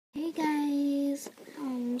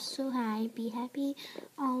So hi, be happy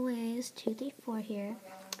always, 234 here.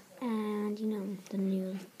 And the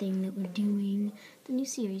new thing that we're doing, the new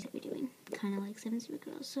series that we're doing, kind of like Seven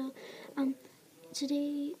Supergirls. So,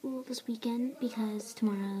 today, this weekend, because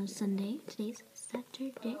tomorrow's Sunday, today's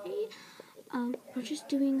Saturday, we're just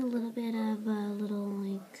doing a little bit of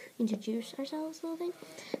introduce ourselves little thing.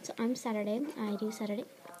 So I'm Saturday, I do Saturday,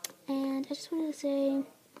 and I just wanted to say,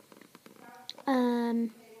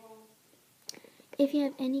 if you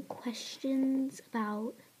have any questions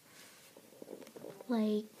about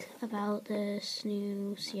this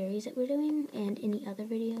new series that we're doing and any other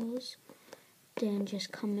videos, then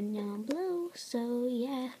just comment down below. So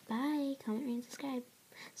yeah, bye, comment, rate, and subscribe.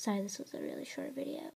 Sorry, this was a really short video.